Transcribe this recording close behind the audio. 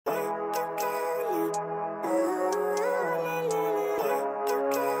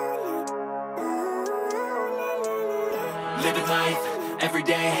life, every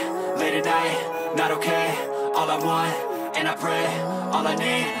day, late at night, not okay. All I want, and I pray, all I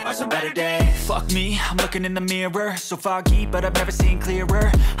need are some better days. Fuck me, I'm looking in the mirror, so foggy, but I've never seen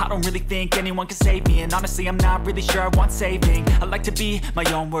clearer. I don't really think anyone can save me, and honestly I'm not really sure I want saving. I like to be my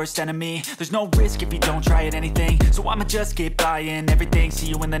own worst enemy. There's no risk if you don't try at anything, so I'ma just keep buying everything. See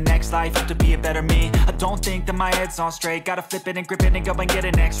you in the next life, have to be a better me. I don't think that my head's on straight, gotta flip it and grip it and go and get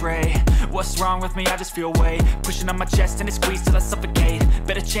an x-ray. What's wrong with me? I just feel weight pushing on my chest and it squeezes till I suffocate.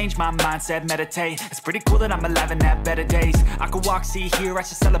 Better change my mindset, meditate. It's pretty cool that I'm alive and have better days. I could walk, see, hear, I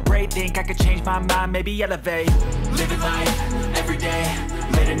should celebrate. Think I could change my mind, maybe elevate. Living life, every day,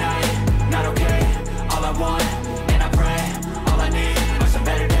 late at night, not okay. All I want, and I pray, all I need are some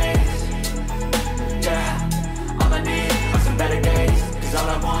better days. Yeah, all I need are some better days. Cause all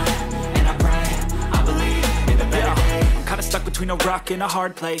I want, and I pray, I believe in the better days. I'm kinda stuck between a rock and a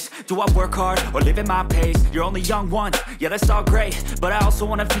hard place. Do I work hard or live at my pace? You're only young once, yeah that's all great, but I also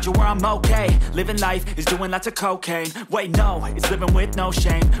want a future where I'm okay. Living life is doing lots of cocaine. Wait no, it's living with no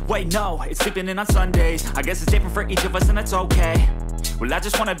shame. Wait no, it's sleeping in on Sundays. I guess it's different for each of us and that's okay. Well I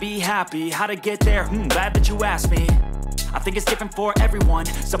just wanna be happy, how to get there? Glad that you asked me. I think it's different for everyone.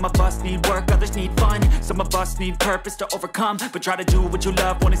 Some of us need work, others need fun. Some of us need purpose to overcome. But try to do what you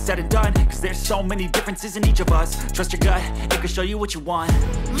love when it's said and done. Cause there's so many differences in each of us. Trust your gut, it can show you what you want.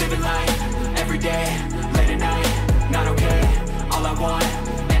 Living life, every day, late at night, not okay. All I want,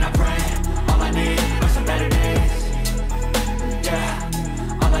 and I pray, all I need are some better days.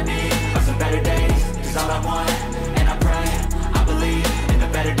 Yeah, all I need are some better days. Cause all I want, and I pray, I believe in the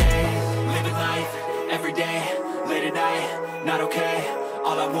better days. Living life, every day, late at night, not okay.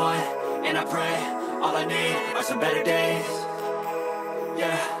 All I want, and I pray, all I need are some better days.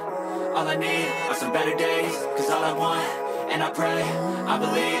 Yeah, all I need are some better days. Cause all I want, and I pray, I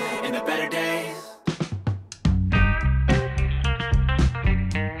believe in the better days.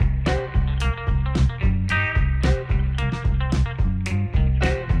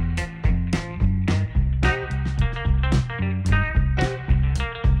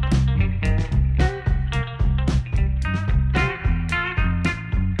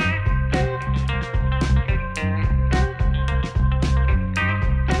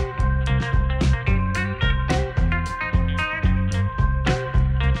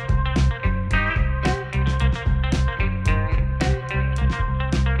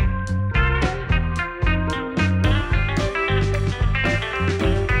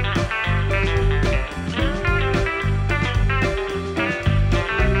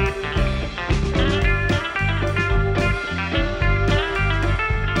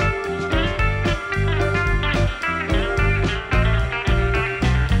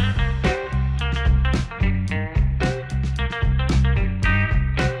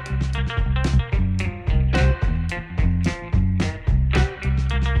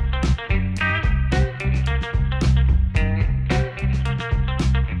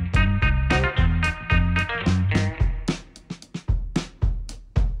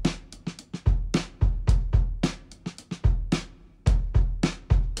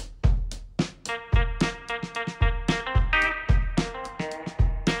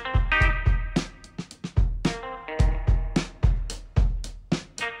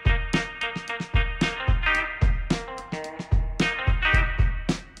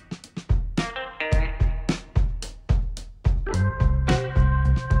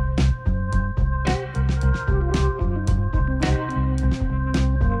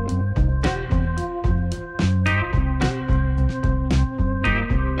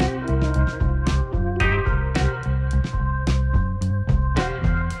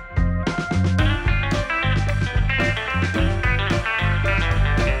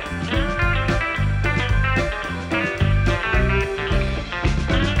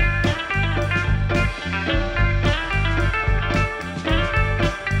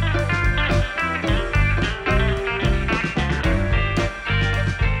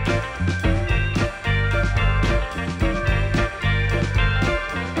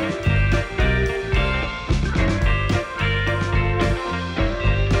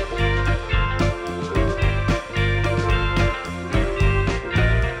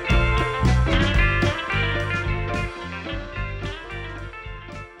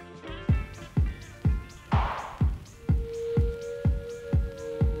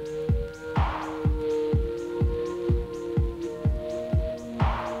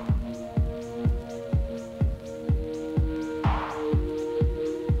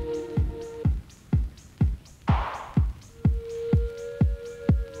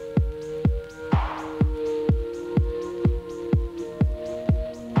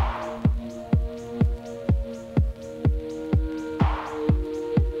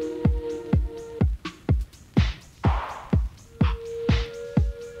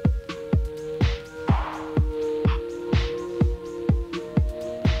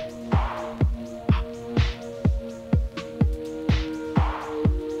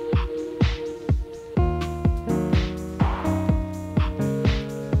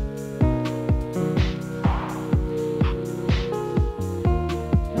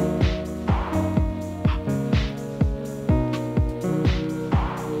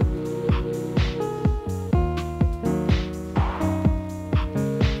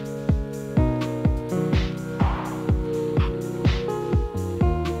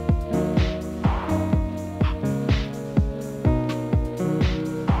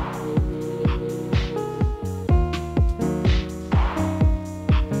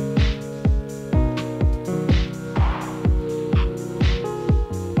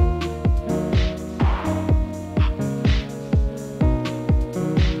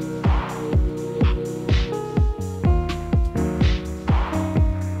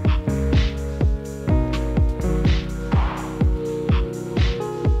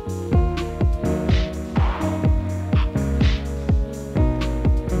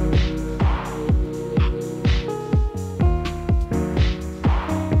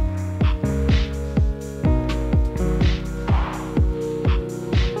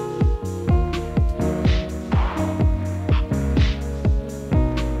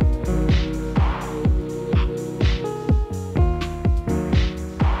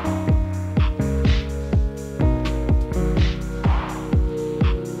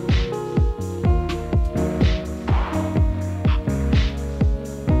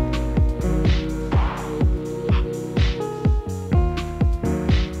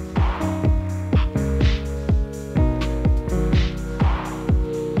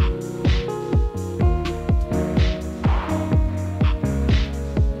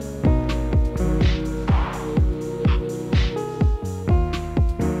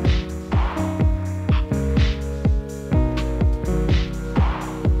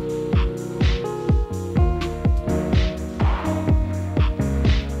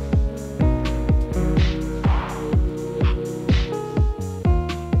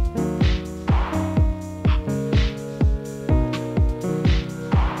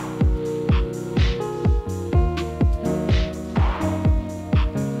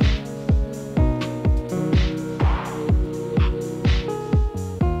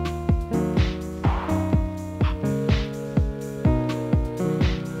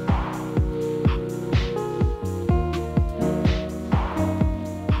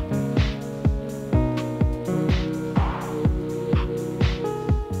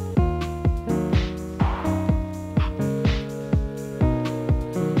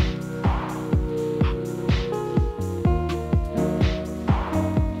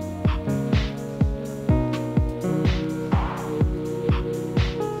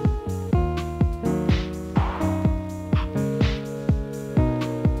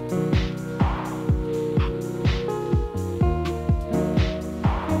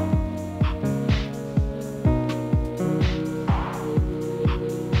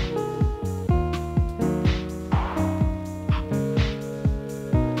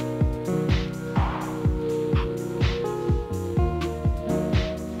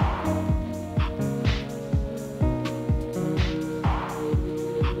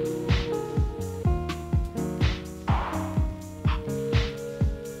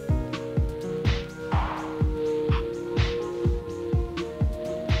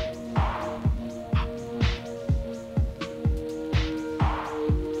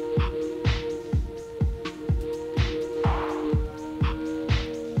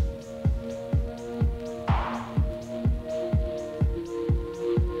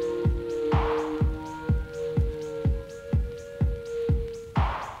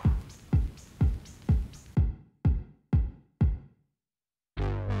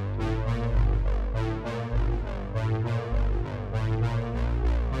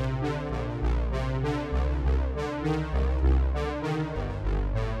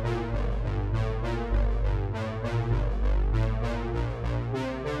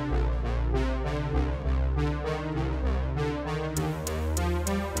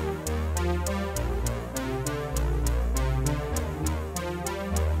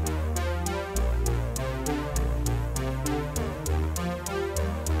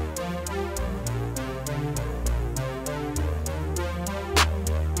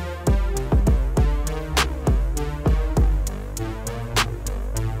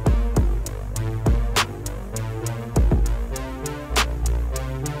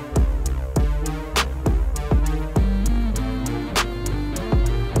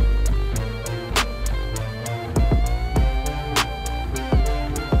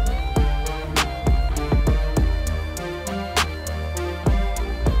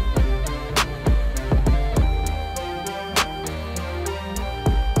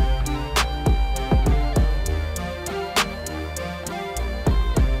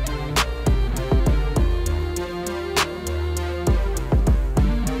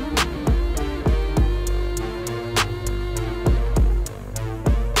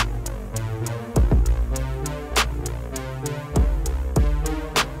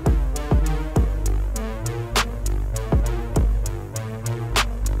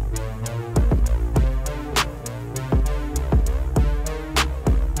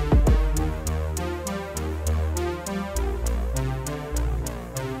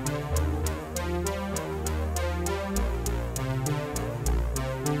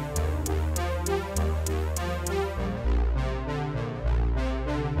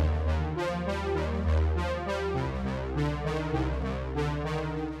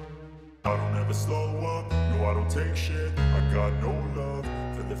 I don't ever slow up, no I don't take shit. I got no love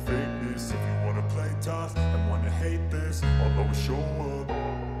for the fakeness. If you wanna play tough and wanna hate this, I'll always show up.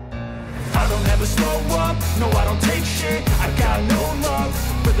 I don't ever slow up, no I don't take shit. I got no love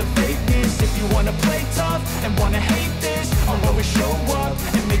for the fakeness. If you wanna play tough and wanna hate this, I'll always show up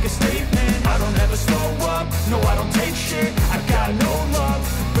and make a statement. I don't ever slow up, no I don't take shit. I got no love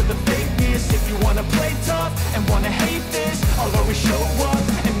for the fakeness. If you wanna play tough and wanna hate this, I'll always show up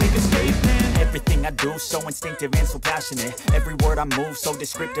and make a statement. Everything I do so instinctive and so passionate. Every word I move so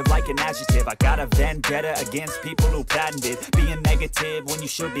descriptive like an adjective. I got a vendetta against people who patented being negative when you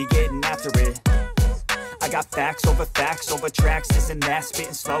should be getting after it. I got facts over tracks, this and that.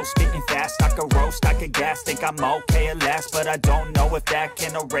 Spitting slow, spitting fast. I could roast, I could gas. Think I'm okay at last, but I don't know if that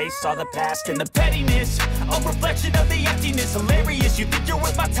can erase all the past. And the pettiness, a reflection of the emptiness. Hilarious, you think you're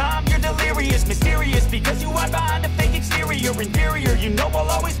worth my time, you're delirious. Mysterious, because you hide behind a fake exterior. Inferior, you know I'll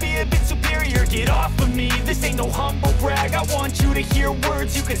always be a bit superior. Get off of me, this ain't no humble brag. I want you to hear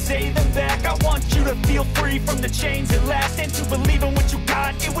words, you can say them back. I want you to feel free from the chains at last, and to believe in what you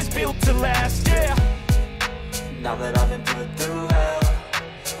got, it was built to last, yeah. Now that I've been put through hell,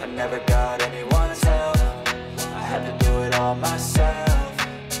 I never got anyone's help. I had to do it all myself.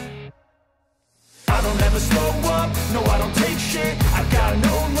 I don't ever slow up, no I don't take shit. I got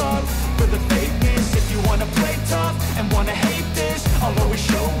no love for the fakeness. If you wanna play tough and wanna hate this, I'll always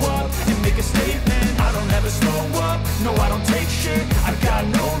show up and make a statement. I don't ever slow up, no I don't take shit. I got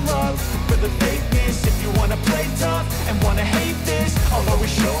no love for the fakeness. If you wanna play tough and wanna hate this, I'll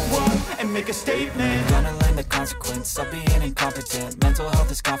always show up and make a statement. Gonna learn the consequence of being incompetent. Mental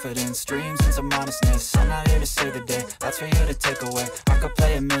health is confidence, dreams and some honestness. I'm not here to save the day, that's for you to take away. I could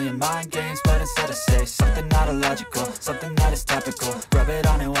play a million mind games, but instead I say something not illogical, something that is topical. Rub it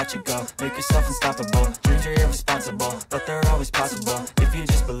on and watch it go, make yourself unstoppable. Dreams are irresponsible, but they're always possible. If you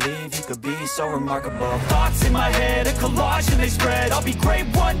just believe, you could be so remarkable. Thoughts in my head, a collage and they spread. I'll be great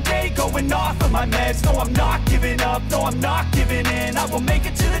one day, going off of my meds. No, I'm not giving up, no, I'm not giving in. I will make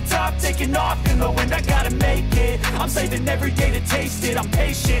it to the top, taking off in the wind. I gotta make it, I'm saving every day to taste it. I'm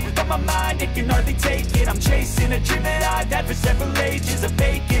patient, but my mind, it can hardly take it. I'm chasing a dream that I've had for several ages. A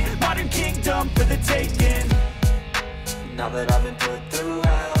vacant, modern kingdom for the taking. Now that I've been put through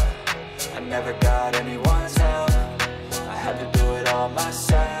hell, I never got anyone's help. I had to do it all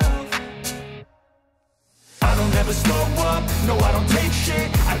myself. I don't ever slow up, no I don't take shit.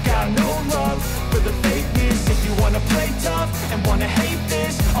 I got no love for the fakeness. If you wanna play tough and wanna hate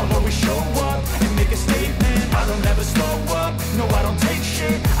this, I'll always show up and make a statement. I don't ever slow up, no I don't take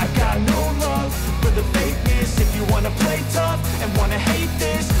shit. I got no love for the fakeness. If you wanna play tough and wanna hate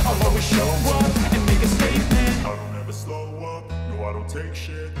this, I'll always show up and make a statement. I don't ever slow up, no I don't take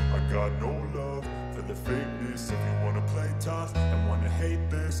shit. I got no love for the fakeness. If you wanna play tough and wanna hate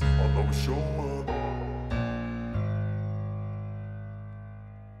this, I'll always show up.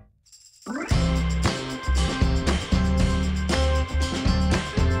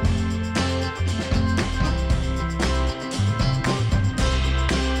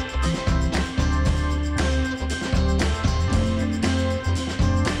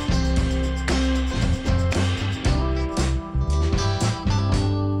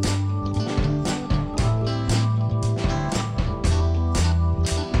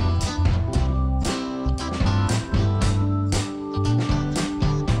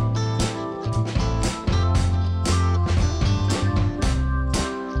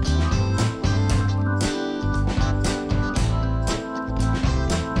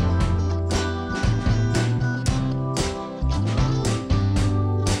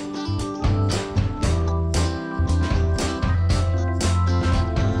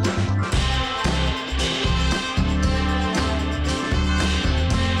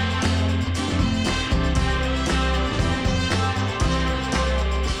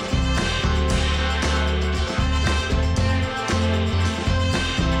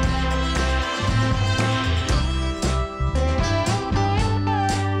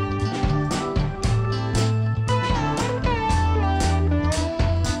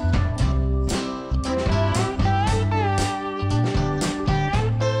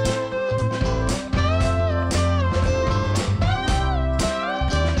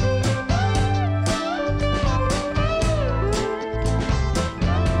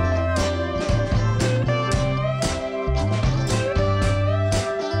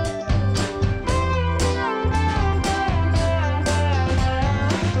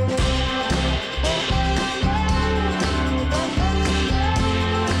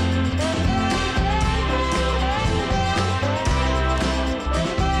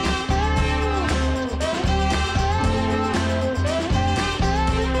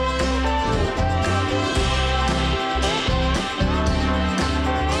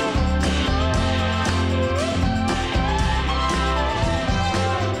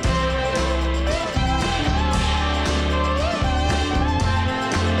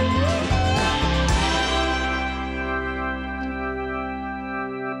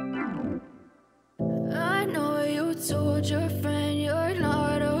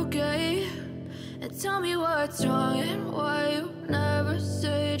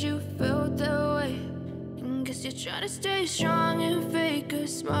 you're trying to stay strong and fake a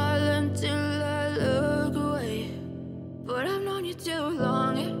smile until I look away. But I've known you too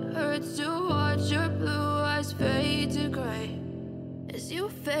long, it hurts to watch your blue eyes fade to gray as you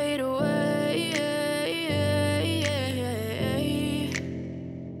fade away,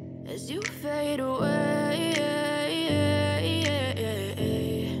 as you fade away.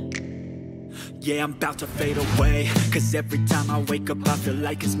 Yeah, I'm about to fade away, cause every time I wake up I feel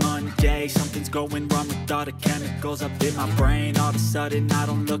like it's Monday. Something's going wrong with all the chemicals up in my brain. All of a sudden I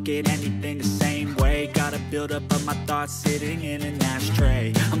don't look at anything the same way. Got a buildup of my thoughts sitting in an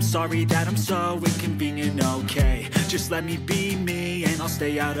ashtray. I'm sorry that I'm so inconvenient, okay. Just let me be me and I'll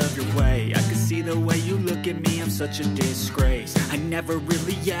stay out of your way. I can see the way you look at me, I'm such a disgrace. I never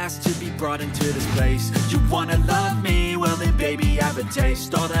really asked to be brought into this place. You wanna love me? Well then baby I have a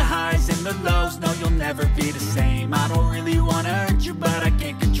taste. All the highs and the lows, no you'll never be the same. I don't really wanna hurt you but I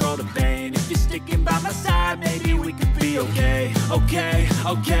can't control the pain. If you're sticking by my side maybe we could be okay.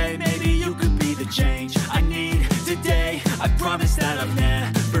 Okay, maybe you could be the change I need today. I promise that I've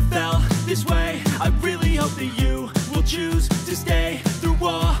never felt this way. I really hope that you will choose to stay through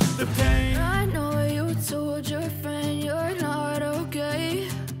all the pain. I know you told your friend you're not okay,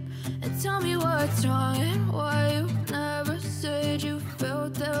 and tell me what's wrong and why you never said you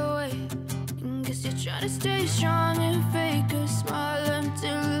felt that way. Guess you're trying to stay strong and fake a smile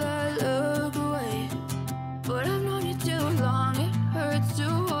until I look away. But I've known you too long, it hurts to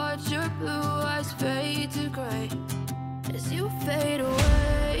watch your blue eyes fade to gray as you fade away,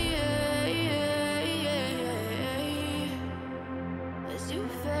 as you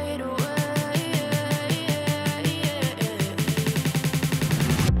fade away,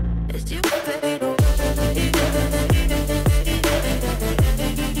 as you fade away.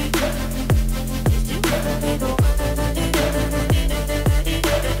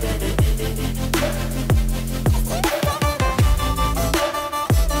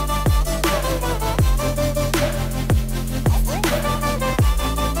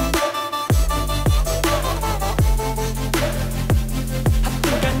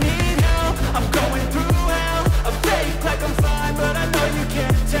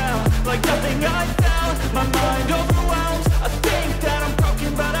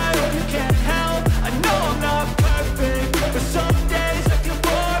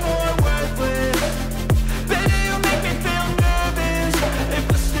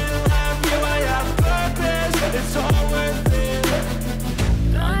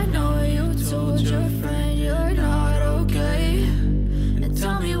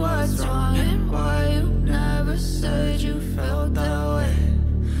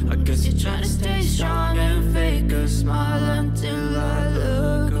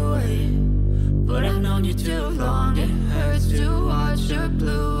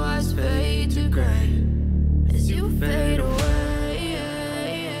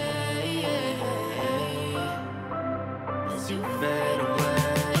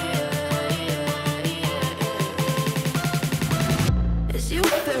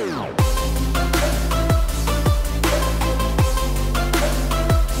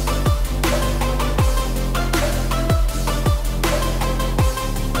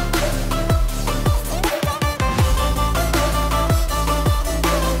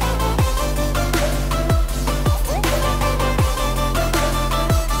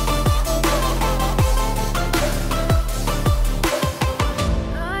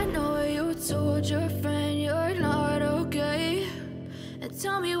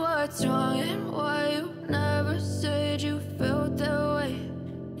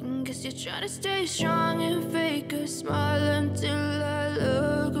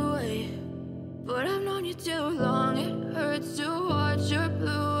 But I've known you too long, it hurts to watch your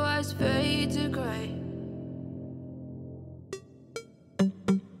blue